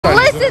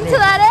Listen to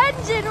that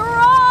engine roar!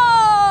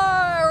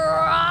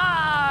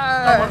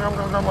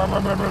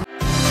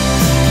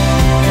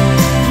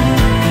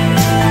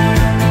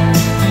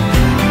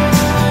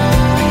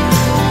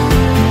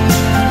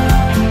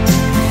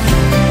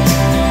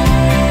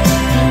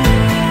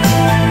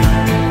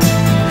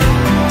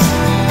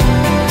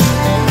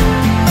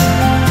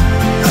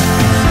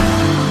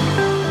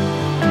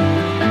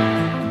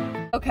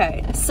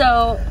 Okay,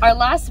 so our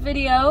last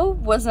video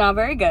was not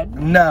very good.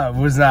 No, it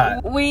was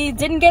not. We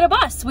didn't get a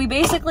bus. We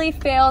basically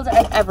failed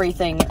at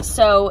everything.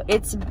 So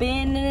it's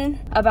been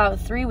about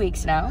 3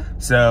 weeks now.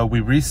 So we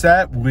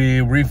reset, we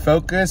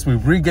refocused, we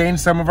regained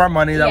some of our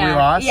money that we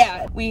lost.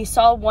 Yeah, we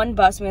saw one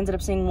bus. We ended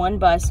up seeing one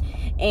bus.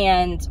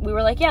 And we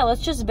were like, yeah,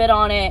 let's just bid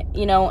on it.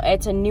 You know,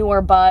 it's a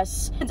newer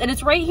bus. And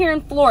it's right here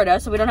in Florida,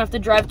 so we don't have to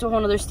drive to a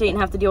whole other state and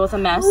have to deal with a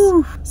mess.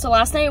 Oof. So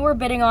last night we're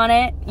bidding on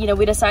it. You know,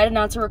 we decided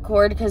not to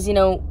record because, you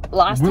know,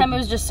 last time it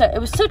was just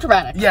it was so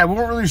dramatic. Yeah, we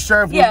weren't really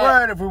sure if we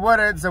would, if we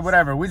wouldn't, so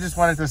whatever. We just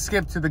wanted to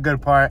skip to the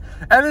good part.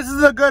 And this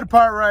is the good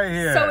part right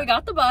here. So we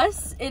got the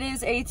bus. It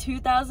is a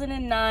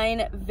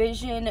 2009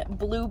 Vision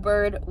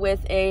BlueBird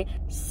with a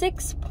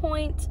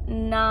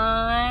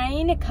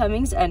 6.9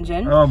 Cummins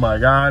engine. Oh my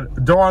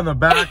God. Door on the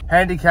back,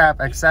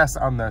 handicap access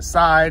on the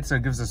side, so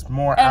it gives us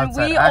more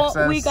outside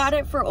access. We got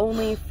it for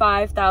only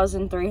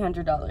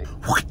 $5,300.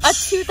 A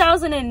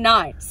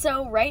 2009.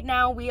 So right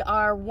now we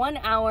are 1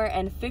 hour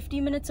and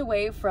 50 minutes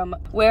away from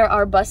where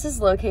our bus is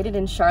located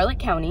in Charlotte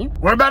County.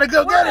 We're about to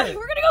go get it.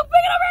 We're gonna go pick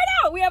it up right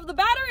now. We have the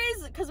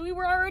batteries because we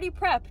were already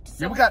prepped.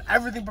 So. Yeah, we got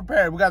everything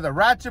prepared. We got the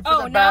ratchet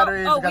for the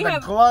batteries. We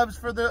got the gloves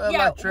for the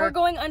electric. Yeah, we're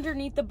going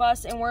underneath the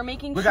bus and we're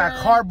making sure. We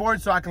got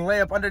cardboard so I can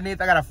lay up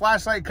underneath. I got a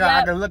flashlight.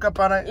 I can look up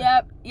on it.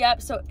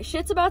 Yep. So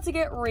shit's about to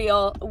get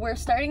real. We're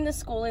starting the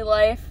Skoolie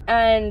life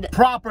and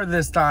proper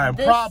this time.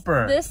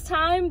 Proper. This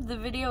time the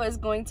video is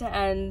going to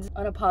end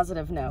on a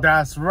positive note.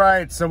 That's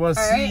right. So we'll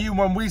see you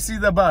when we see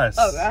the bus.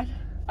 Oh God.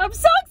 I'm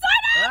so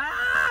excited!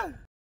 Ah!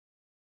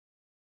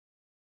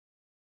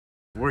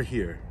 We're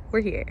here.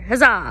 We're here.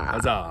 Huzzah!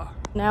 Huzzah!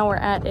 Now we're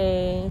at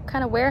a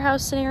kind of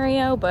warehouse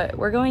scenario, but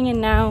we're going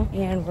in now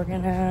and we're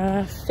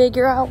gonna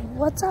figure out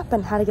what's up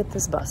and how to get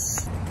this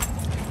bus.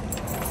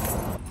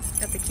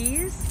 Got the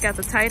keys, got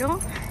the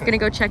title. We're gonna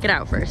go check it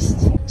out first.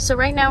 So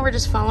right now we're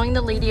just following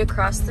the lady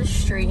across the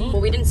street.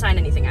 Well, we didn't sign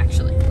anything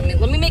actually.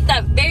 Let me make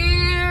that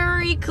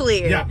very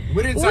clear. Yeah,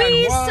 we didn't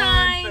sign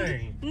one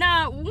thing.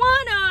 Not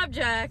one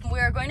object. We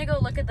are going to go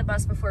look at the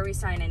bus before we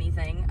sign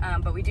anything,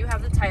 but we do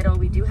have the title,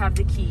 we do have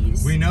the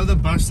keys. We know the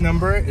bus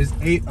number is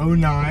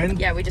 809.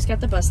 Yeah, we just got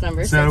the bus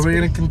number. So we're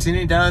going to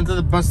continue down to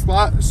the bus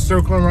lot,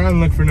 circle around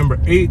and look for number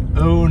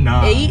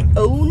 809.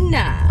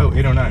 809. Oh,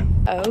 809.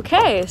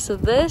 Okay, so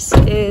this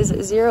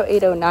is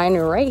 0809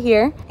 right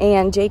here,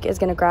 and Jake is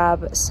going to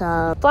grab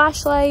some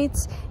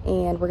flashlights,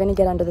 and we're going to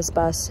get under this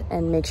bus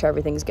and make sure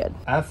everything's good.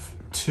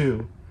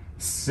 F2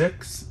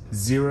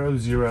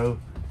 60061.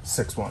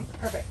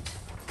 Perfect.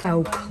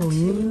 How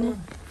clean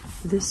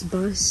this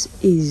bus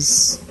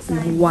is.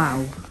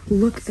 Wow.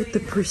 Look at the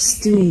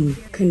pristine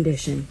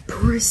condition.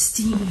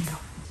 Pristine.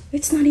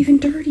 It's not even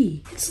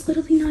dirty. It's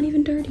literally not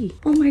even dirty.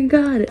 Oh my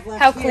God.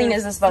 How clean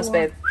is this bus,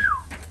 babe?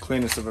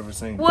 Cleanest I've ever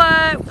seen.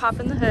 What? Pop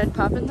in the hood,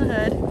 pop in the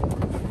hood.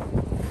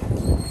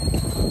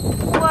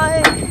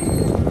 What?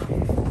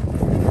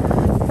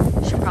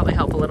 Should probably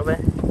help a little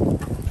bit.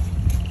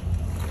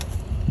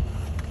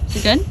 Is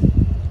it good?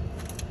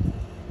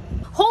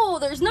 Oh,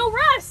 there's no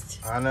rust.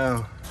 I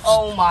know.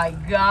 Oh my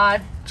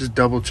God. Just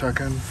double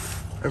checking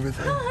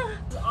everything.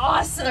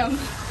 Awesome. This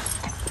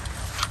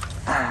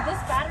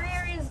battery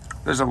area is...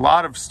 There's a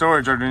lot of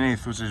storage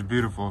underneath, which is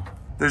beautiful.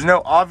 There's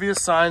no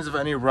obvious signs of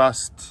any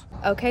rust.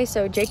 Okay,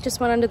 so Jake just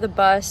went under the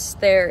bus.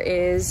 There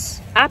is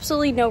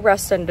absolutely no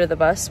rust under the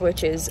bus,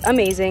 which is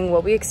amazing,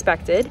 what we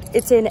expected.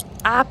 It's in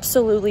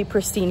absolutely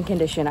pristine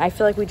condition. I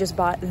feel like we just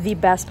bought the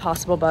best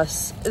possible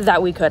bus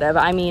that we could have.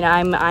 I mean,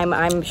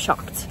 I'm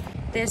shocked.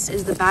 This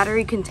is the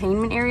battery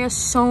containment area.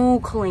 So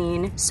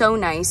clean, so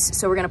nice.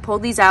 So we're gonna pull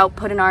these out,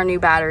 put in our new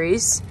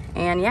batteries,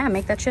 and yeah,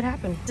 make that shit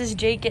happen. This is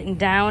Jake getting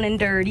down and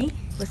dirty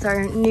with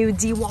our new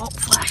DeWalt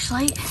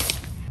flashlight.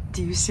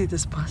 Do you see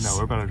this bus? No,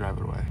 we're about to drive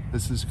it away.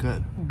 This is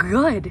good.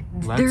 Good.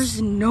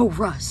 There's no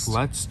rust.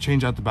 Let's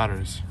change out the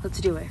batteries. Let's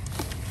do it.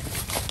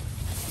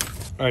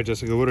 All right,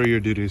 Jessica, what are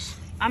your duties?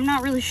 I'm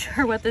not really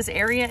sure what this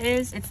area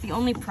is. It's the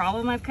only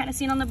problem I've kind of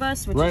seen on the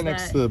bus, which right is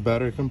next to the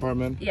battery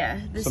compartment. Yeah.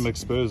 Some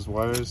exposed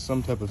wires,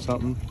 some type of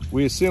something.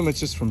 We assume it's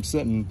just from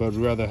sitting, but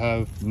we'd rather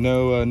have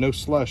no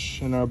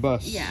slush in our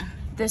bus. Yeah.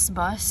 This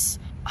bus,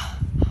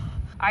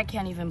 I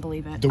can't even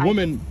believe it. The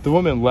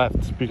woman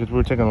left because we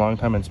were taking a long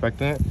time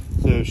inspecting it.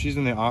 So she's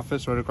in the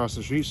office right across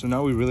the street. So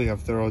now we really have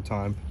thorough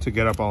time to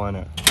get up all in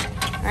it.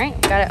 All right,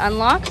 got it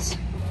unlocked.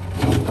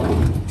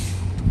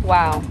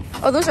 Wow.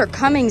 Oh, those are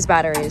Cummins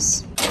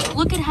batteries.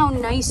 Look at how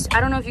nice.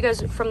 I don't know if you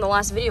guys from the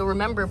last video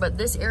remember, but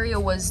this area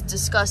was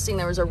disgusting.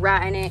 There was a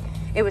rat in it.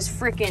 It was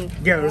freaking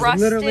it was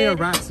rusted. Literally a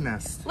rat's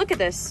nest. Look at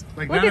this.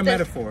 Like, look not at a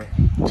metaphor.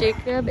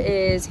 Jacob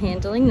is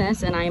handling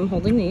this, and I am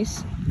holding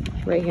these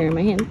right here in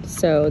my hand.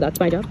 So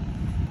that's my job.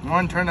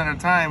 one turn at a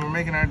time. We're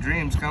making our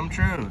dreams come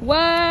true. What?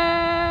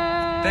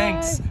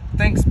 Thanks,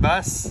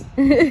 bus.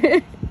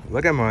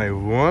 Look at my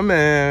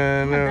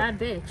woman. A bad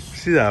bitch.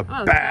 She's a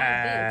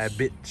bad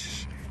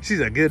bitch. She's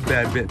a good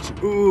bad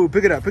bitch. Ooh,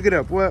 pick it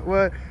up.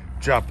 What?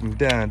 Drop them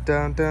down.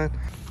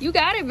 You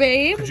got it,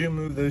 babe. Could you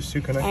move those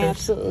two connectors? I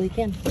absolutely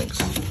can.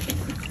 Thanks.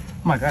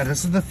 Oh my God,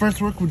 this is the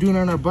first work we're doing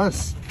on our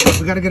bus.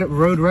 We gotta get it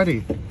road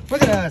ready.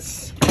 Look at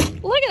us.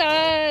 Look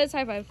at us.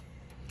 High five.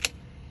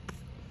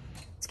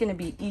 It's gonna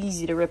be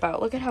easy to rip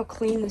out. Look at how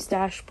clean this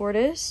dashboard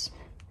is.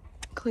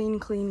 Clean.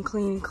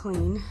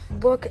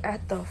 Look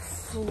at the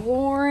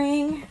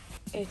flooring.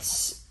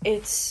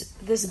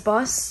 This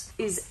bus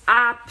is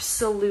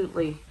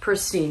absolutely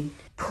pristine.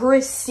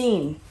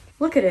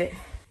 Look at it.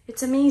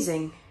 It's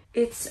amazing.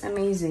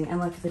 And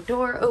look, the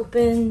door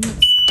opens.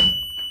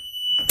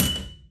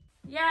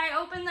 Yeah, I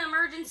opened the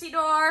emergency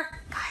door.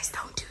 Guys,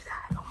 don't do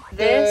that. Oh my.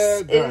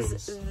 This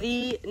is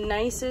the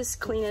nicest,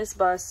 cleanest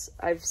bus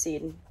I've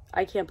seen.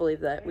 I can't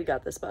believe that we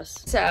got this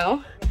bus.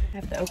 So, I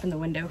have to open the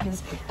window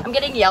because I'm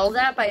getting yelled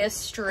at by a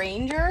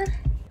stranger.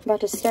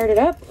 About to start it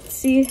up. Let's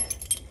see.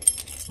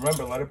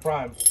 Remember, let it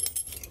prime.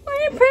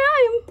 Let it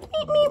prime.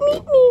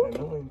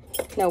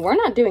 Meep. No, we're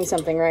not doing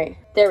something right.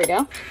 There we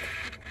go.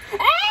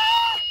 Ah!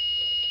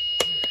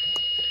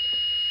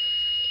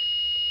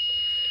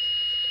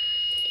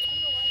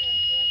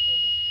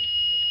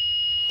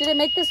 Did it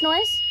make this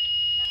noise?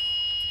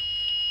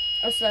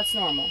 Oh, so that's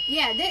normal.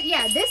 Yeah,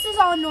 this is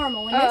all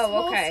normal. When this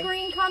whole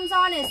screen comes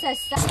on, it says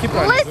stop.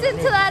 Listen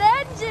to that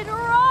engine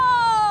roar!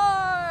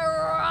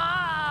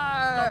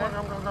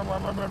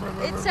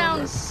 It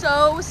sounds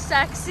so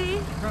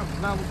sexy.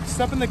 Now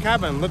step in the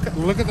cabin. Look at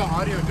the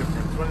audio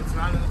difference when it's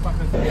not in the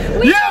fucking.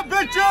 Yeah,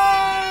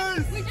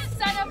 bitches! We just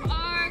set up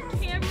our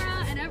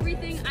camera and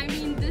everything. I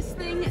mean, this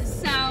thing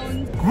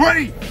sounds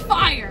great.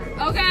 Fire.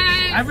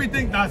 Okay.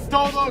 Everything that's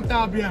todo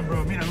está bien,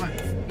 bro. Mira, look.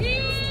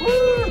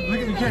 Look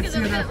at, you can't see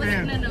that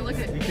fan. No, look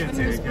at. You can't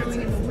see it.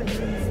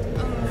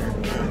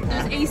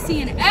 There's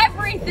AC and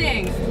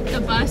everything.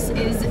 The bus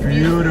is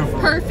beautiful.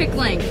 Perfect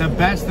length. The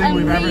best thing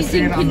we've ever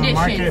seen on the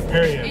market,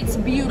 period. It's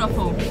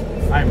beautiful.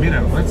 All right,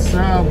 Mira, let's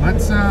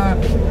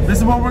this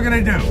is what we're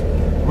gonna do.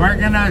 We're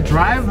gonna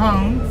drive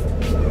home,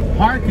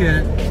 park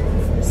it,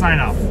 sign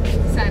off.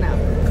 Sign off.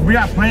 We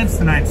got plans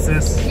tonight,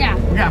 sis. Yeah.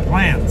 We got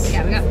plans.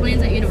 Yeah, we got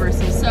plans at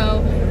Universal.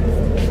 So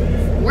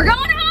we're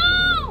going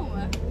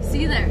home.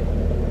 See you there.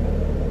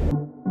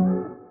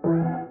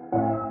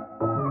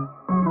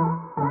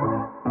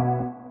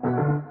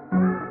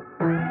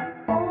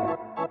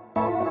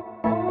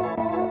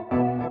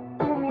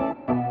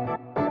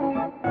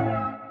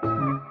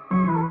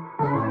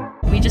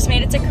 We just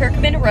made it to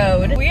Kirkman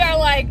Road. We are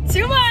like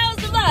 2 miles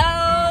from the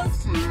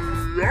house.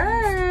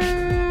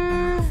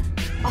 Yeah.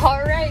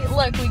 All right,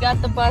 look, we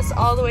got the bus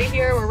all the way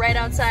here. We're right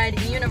outside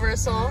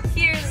Universal.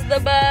 Here's the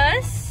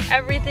bus.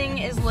 Everything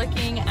is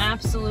looking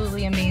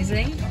absolutely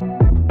amazing.